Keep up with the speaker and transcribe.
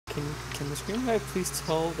Can the screen guy please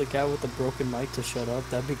tell the guy with the broken mic to shut up?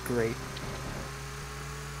 That'd be great.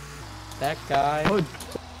 That guy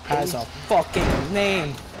has a fucking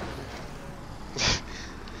name.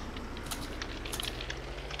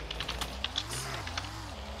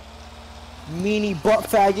 Meanie butt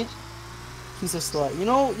faggot. He's a slut. You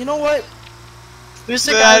know what? Who's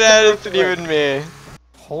the guy That isn't even me.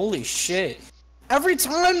 Holy shit. Every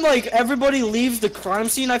time, like, everybody leaves the crime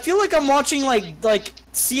scene, I feel like I'm watching, like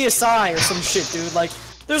CSI or some shit, dude. Like,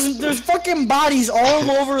 there's fucking bodies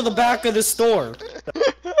all over the back of the store.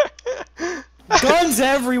 Guns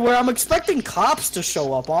everywhere. I'm expecting cops to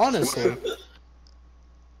show up, honestly.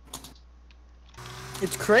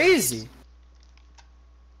 It's crazy.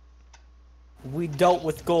 We dealt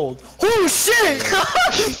with gold. Oh shit!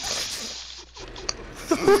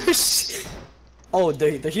 Oh shit! Oh,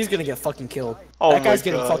 he's gonna get fucking killed. Oh that guy's my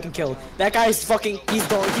getting God. fucking killed. That guy's fucking. He's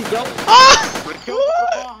going. He's going.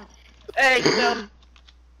 Ah! Hey, no.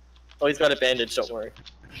 Oh, he's got a bandage. Don't worry.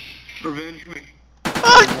 Revenge me.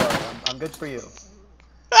 I'm good for you.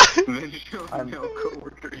 Revenge your male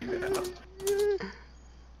coworker now.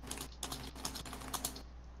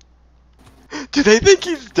 Do they think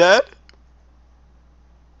he's dead?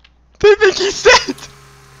 They think he's dead!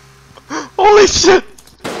 Holy shit!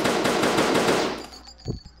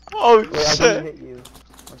 Oh Wait, I shit! didn't hit you.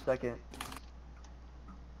 1 second.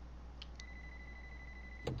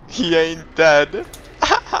 He ain't dead.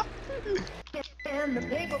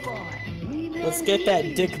 Let's get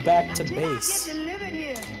that dick back to base.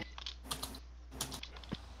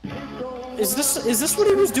 Is this what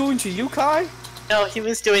he was doing to you, Kai? No, he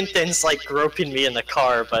was doing things like groping me in the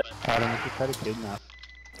car, but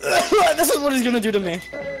This is what he's gonna do to me.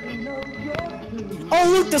 Oh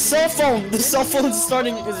look, the cell phone! The cell phone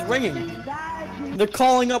is ringing. They're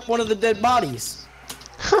calling up one of the dead bodies.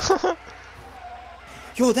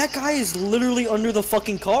 Yo, that guy is literally under the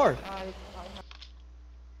fucking car.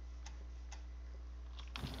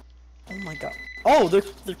 Oh my god. Oh,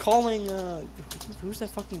 they're calling. Who's that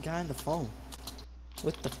fucking guy on the phone?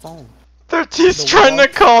 With the phone. He's trying to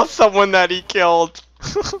call someone that he killed.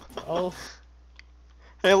 Oh.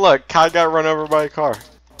 Hey, look, Kai got run over by a car.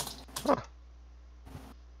 Huh.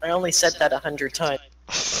 I only said that 100 times.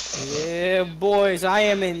 Yeah, boys, I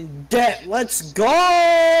am in debt. Let's go!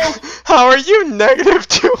 How are you negative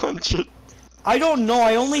 200? I don't know.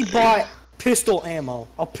 I only bought pistol ammo.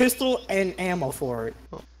 A pistol and ammo for it.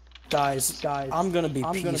 Guys, I'm gonna be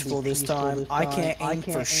peaceful this time. I can't aim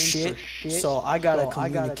for shit, so I gotta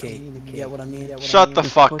communicate. You get what I mean? Shut the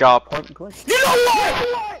fuck up. You know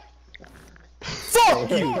what?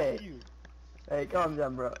 Fuck you! Hey, calm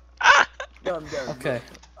down, bro. Calm down. Okay,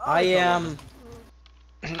 I am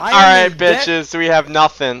Alright, in debt. bitches, we have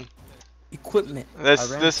nothing. Equipment.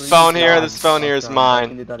 This phone here is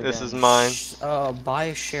mine. This is mine. Buy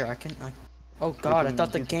a share. Oh god, I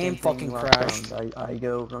thought the game fucking crashed. I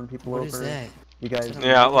go run people over. What is that? You guys.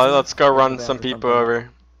 Yeah, let's go run some or people something. over.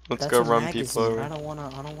 Let's That's go a run magazine. people over. I don't wanna.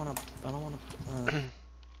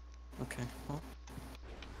 Okay. Well.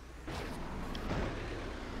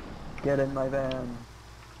 Get in my van.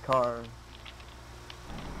 Car.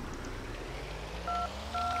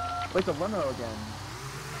 Wait, the limo again.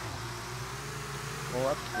 Well,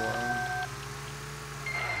 that's boring.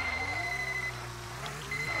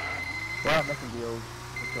 Wow, nothing deals.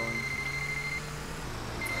 What's going?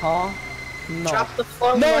 Huh? No. Drop the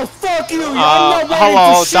phone. No, fuck you! I'm not waiting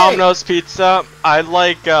Hello, for shit. Domino's Pizza. I'd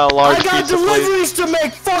like large I got pizza, please. deliveries to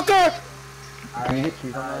make, fucker! Can you get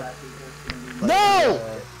cheese on that? No!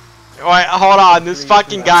 Wait, hold on. This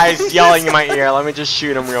fucking guy is yelling in my ear. Let me just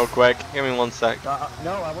shoot him real quick. Give me 1 sec. No,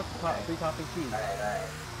 I want the 3 topping cheese.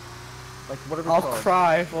 Like whatever. I'll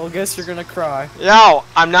cry. Well, I guess you're gonna cry. Yo,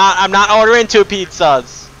 I'm not ordering 2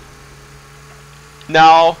 pizzas.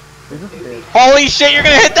 No. Holy shit, you're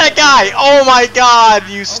gonna hit that guy! Oh my god,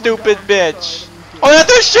 you stupid bitch. Oh, that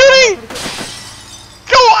they're shooting!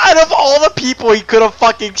 Go, out of all the people he could have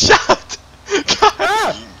fucking shot.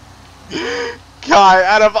 Guy,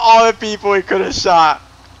 out of all the people he could have shot.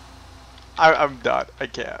 I'm done. I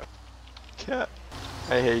can't.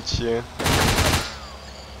 I hate you.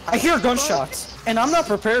 I hear gunshots, and I'm not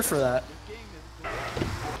prepared for that.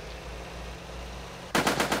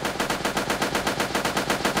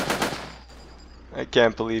 I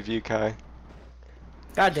can't believe you, Kai.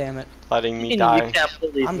 God damn it. Letting me You die. can't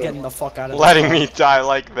believe I'm it. getting the fuck out of this. Letting me die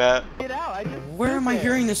like that. Where am I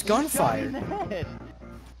hearing this gunfire?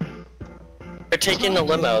 They're taking the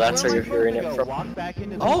limo. That's where you're hearing it from.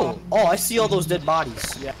 Oh, I see all those dead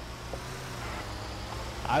bodies. Yeah.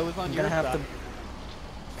 I was on I'm your gonna have side.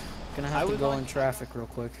 to go in traffic real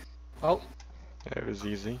quick. Oh, It was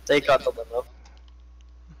easy. They got the limo.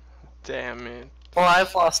 Damn it. Well,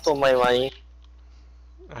 I've lost all my money.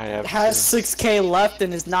 I have Has to. 6K left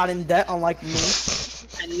and is not in debt, unlike me.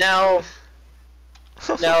 And now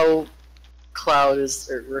Cloud is,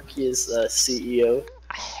 or Rookie is CEO.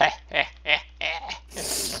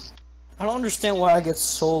 I don't understand why I get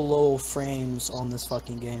so low frames on this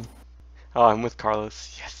fucking game. Oh, I'm with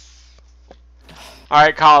Carlos. Yes.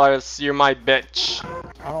 Alright, Carlos, you're my bitch.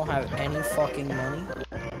 I don't have any fucking money.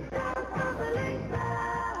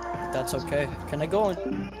 That's okay. Can I go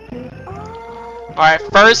in? Alright,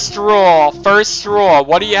 first rule. First rule.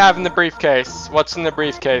 What do you have in the briefcase? What's in the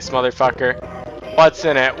briefcase, motherfucker? What's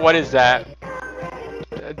in it? What is that?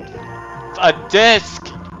 A disc!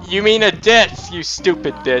 You mean a disc, you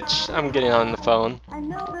stupid bitch. I'm getting on the phone.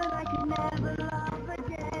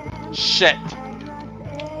 Shit.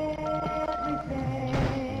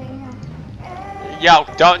 Yo,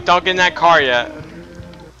 don't get in that car yet.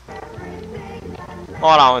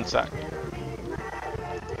 Hold on one sec.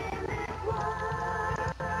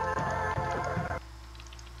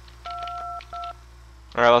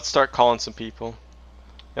 Alright, let's start calling some people.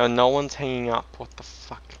 Yo, no one's hanging up. What the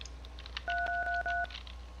fuck?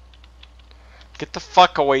 Get the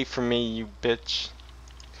fuck away from me, you bitch.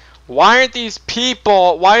 Why aren't these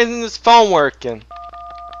people? Why isn't this phone working?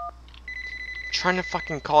 I'm trying to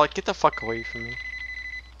fucking call it. Get the fuck away from me.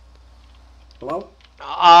 Hello?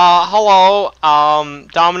 Hello.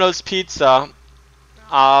 Domino's Pizza.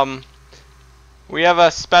 We have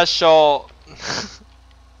a special.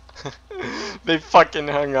 They fucking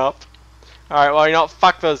hung up. Alright, well, you know,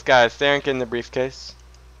 fuck those guys. They aren't getting the briefcase.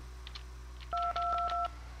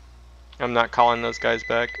 I'm not calling those guys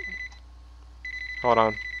back. Hold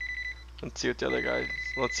on. Let's see what the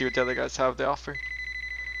other guys have to offer.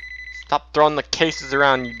 Stop throwing the cases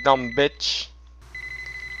around, you dumb bitch.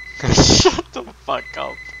 Shut the fuck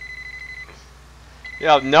up.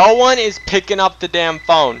 Yo, no one is picking up the damn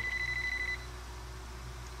phone.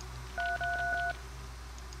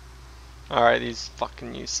 Alright, these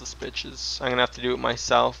fucking useless bitches. I'm gonna have to do it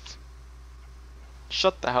myself.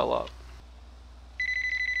 Shut the hell up.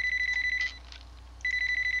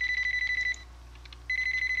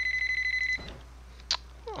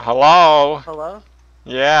 Hello? Hello?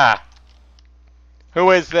 Yeah.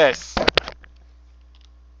 Who is this?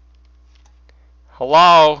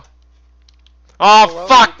 Hello? Oh, Hello,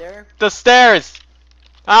 fuck! are you there? The stairs!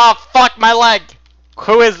 Oh, fuck my leg!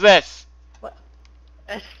 Who is this? What?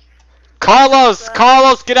 Carlos!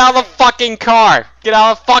 Carlos, get out of the fucking car! Get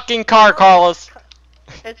out of the fucking car, Carlos!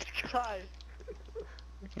 It's Kai.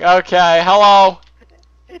 Okay, hello?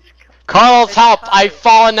 It's Carlos, It's help! Kai. I've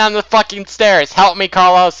fallen down the fucking stairs. Help me,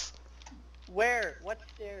 Carlos. Where? What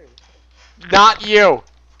stairs? Not you.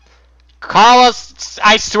 Carlos,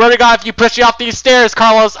 I swear to God, if you push me off these stairs,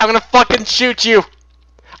 Carlos, I'm gonna fucking shoot you.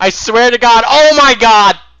 I swear to God. Oh my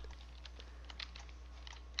God!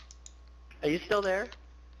 Are you still there?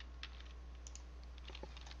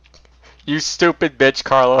 You stupid bitch,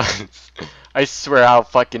 Carlos. I swear I'll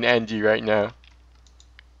fucking end you right now.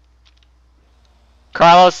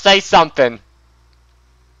 Carlos, say something.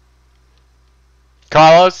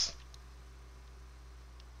 Carlos?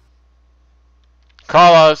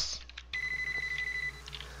 Carlos?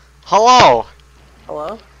 Hello?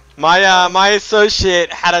 Hello? My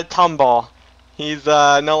associate had a tumble. He's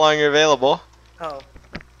no longer available. Oh,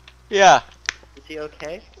 Yeah. is he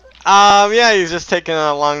okay? Yeah, he's just taking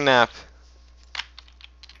a long nap.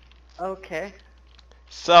 Okay.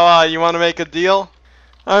 So, you want to make a deal?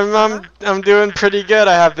 I'm doing pretty good.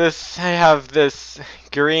 I have this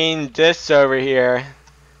green disc over here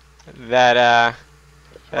that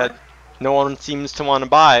that no one seems to want to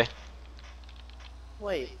buy.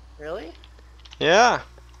 Wait, really? Yeah,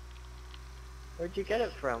 Where'd you get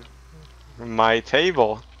it from? my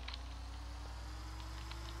table.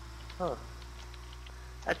 Huh.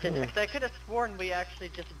 That's interesting. I could have sworn we actually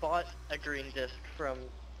just bought a green disc from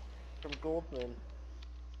Goldman.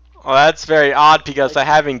 Well, that's very odd because I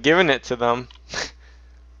haven't given it to them.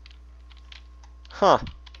 Huh.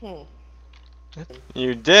 Hmm.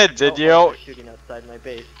 You did Oh, you? they're shooting outside my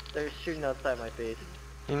base. They're shooting outside my base.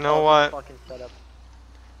 You know Oh, what? Fucking setup.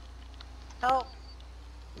 Help!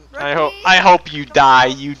 I Rookie! hope you Come die,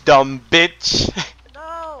 on! you dumb bitch.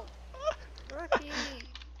 No! Rookie!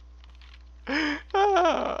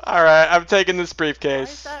 Alright, I'm taking this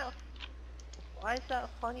briefcase. Why is that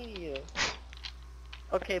funny to you?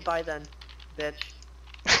 Okay, bye then, bitch.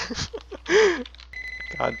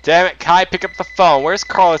 God damn it, Kai, pick up the phone. Where's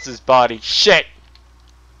Carlos's body? Shit!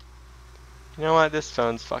 You know what? This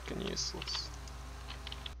phone's fucking useless.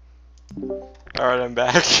 Alright, I'm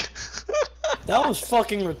back. That was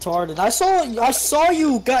fucking retarded. I saw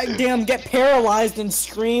you goddamn get paralyzed and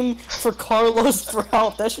scream for Carlos for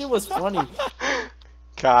help. That shit was funny.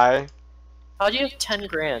 Kai. How do you have 10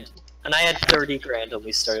 grand? And I had 30 grand when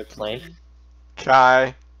we started playing.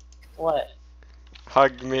 Kai. What?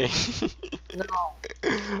 Hug me. No.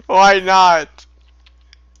 Why not?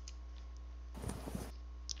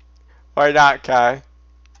 Why not, Kai?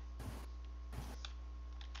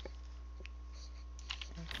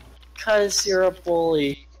 Cause you're a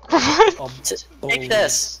bully. What? Take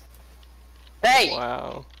this. Hey!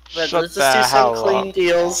 Wow. But Shut let's the just do some hell clean up.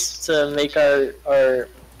 deals to make our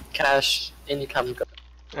cash income go.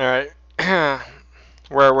 Alright.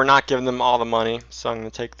 We're not giving them all the money, so I'm gonna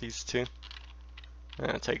take these two. I'm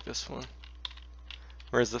gonna take this one.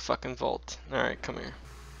 Where's the fucking vault? Alright, come here.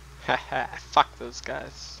 Haha, fuck those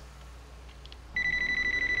guys.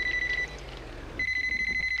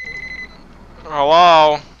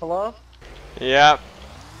 Hello? Hello? Yep.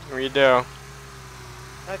 We do.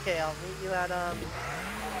 Okay, I'll meet you at,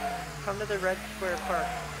 come to the Red Square Park.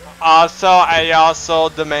 Also, I also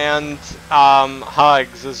demand,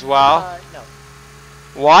 hugs as well. No.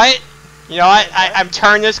 What? You know what? I'm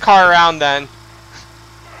turning this car around then.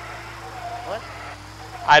 What?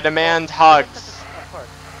 I demand Let's hugs. set this apart.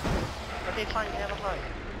 Okay, fine, you have a hug.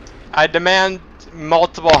 I demand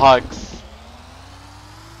multiple hugs.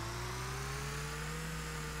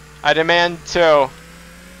 I demand 2.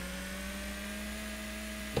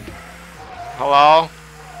 Hello?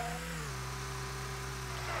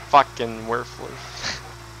 Fucking worthless.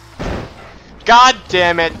 God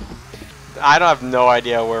damn it! I don't have no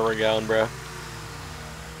idea where we're going, bro.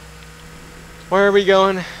 Where are we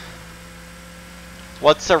going?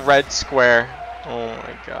 What's a red square? Oh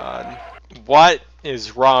my god. What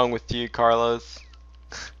is wrong with you, Carlos?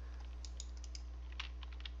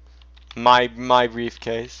 My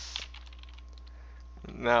briefcase.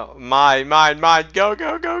 No, mine, go,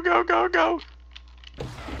 go, go, go, go, go.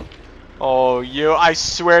 Oh, I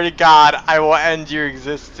swear to God, I will end your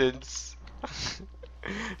existence.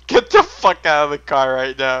 Get the fuck out of the car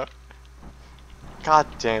right now. God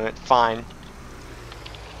damn it, fine.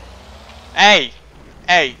 Hey!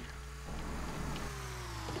 Hey!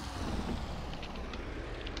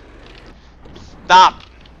 Stop!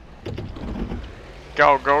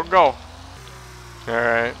 Go, go, go!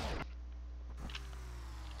 Alright.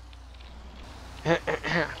 Do you have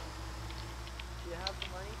the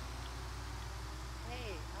money?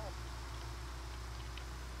 Hey, help.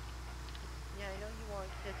 Yeah, I know you want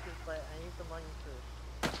kisses, but I need the money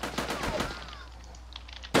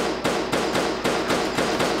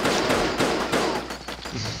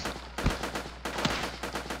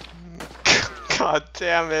first. God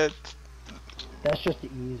damn it. That's just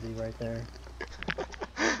easy right there.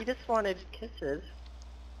 He just wanted kisses.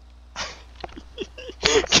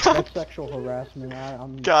 That's sexual harassment.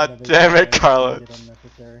 I'm God damn it, Carlos.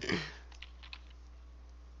 Unnecessary.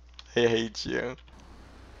 I hate you.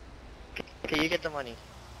 Okay, you get the money.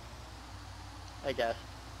 I guess.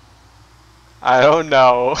 I don't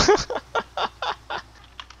know.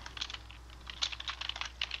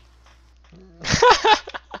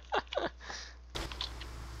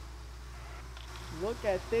 Look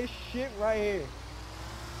at this shit right here.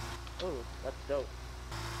 Oh, that's dope.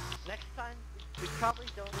 Next time, we probably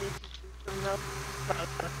don't need to shoot them though.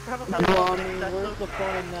 Well, I mean, where's the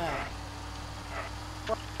fun in that?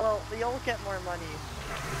 Well, you'll get more money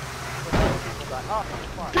when other people die. Oh,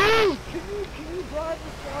 fuck. Dude, can you drive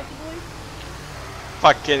responsibly?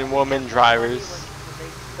 Fucking woman drivers. When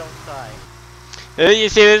they don't die. You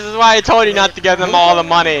see, this is why I told you not to give them all the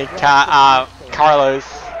money, Carlos.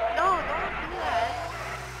 No, don't do that.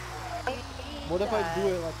 What if I do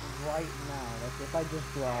it like right now? Like if I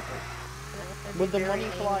just drop it? Would the money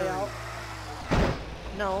fly out?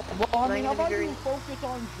 No. Well, I mean, how Not about even you focus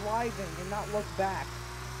on driving and not look back?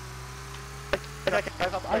 Okay,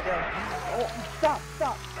 drive upside down. Oh, stop!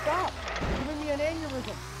 You're giving me an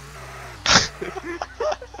aneurysm.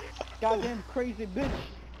 Goddamn crazy bitch.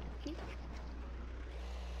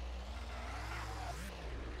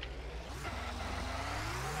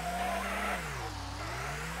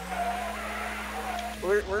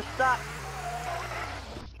 We're stuck.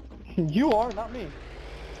 You are, not me.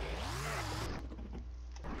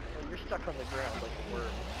 Well, you're stuck on the ground like a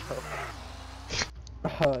worm. So.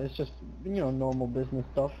 It's just, you know, normal business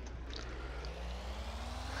stuff.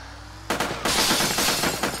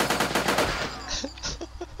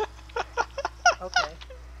 Okay.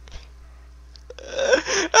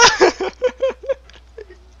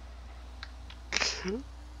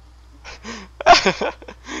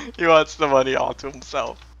 He wants the money all to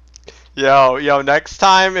himself. Yo, next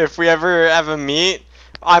time if we ever have a meet,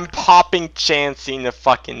 I'm popping Chancy in the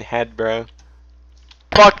fucking head, bro.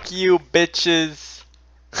 Fuck you, bitches.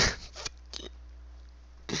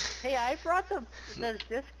 Hey, I brought the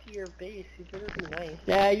disc to your base. You better be nice.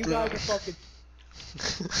 Yeah, you guys are fucking.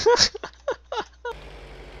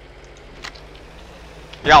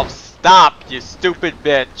 Yo, stop, you stupid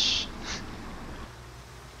bitch.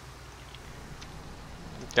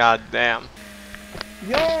 God damn.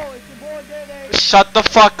 Yo, it's your boy Dede. Shut the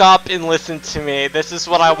fuck up and listen to me. This is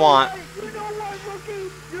what I want. You know what, Rookie?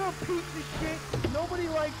 You're a piece of shit. Nobody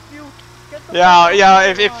likes you. Get the Yeah, fuck yeah. out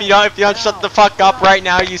of If my you don't line. shut the fuck up right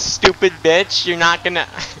now, you stupid bitch, you're not gonna.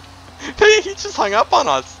 He just hung up on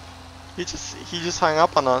us. He just hung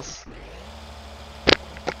up on us.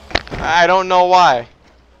 I don't know why.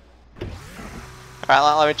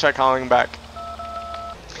 Alright, let me try calling him back.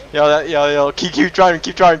 Yo, keep driving,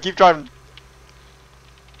 keep driving.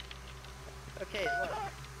 Okay, look,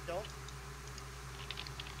 don't.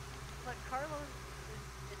 Look, Carlos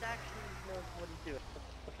is actually knows what he's doing.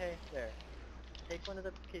 Okay, there. Take one of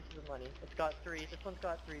the cases of money. It's got 3. This one's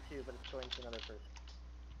got 3 too, but it's going to another person.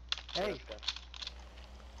 Hey. Rosa.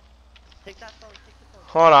 Take that phone. Take the phone.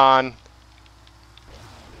 Hold on.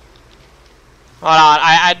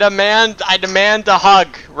 I demand a hug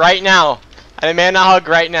right now. I demand a hug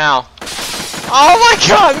right now. Oh my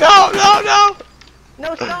god, no.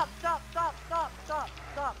 No, stop!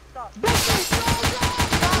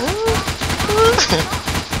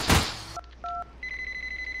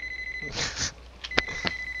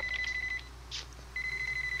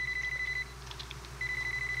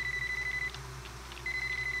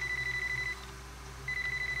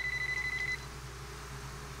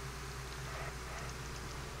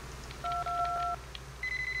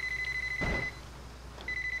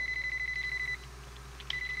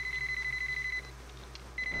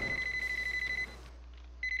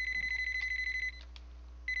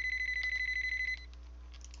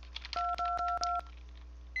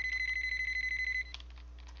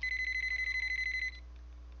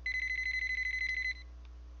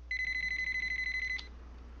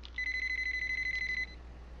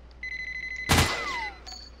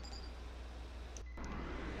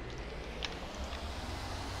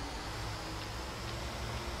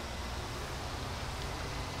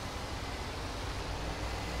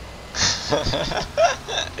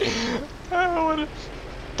 What a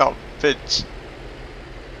dumb bitch.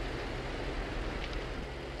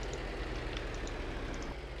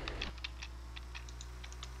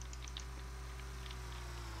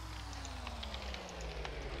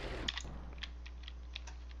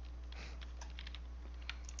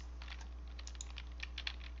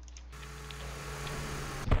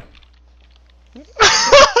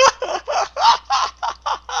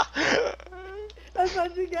 That's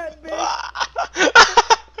what you get, bitch.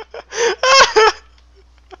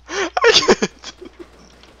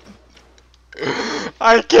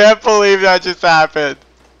 I can't believe that just happened.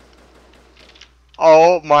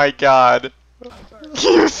 Oh my god.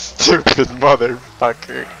 You stupid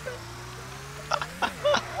motherfucker.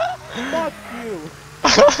 Fuck you.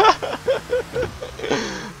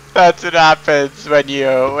 That's what happens when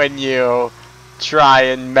you try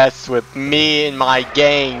and mess with me and my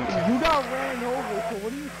gang.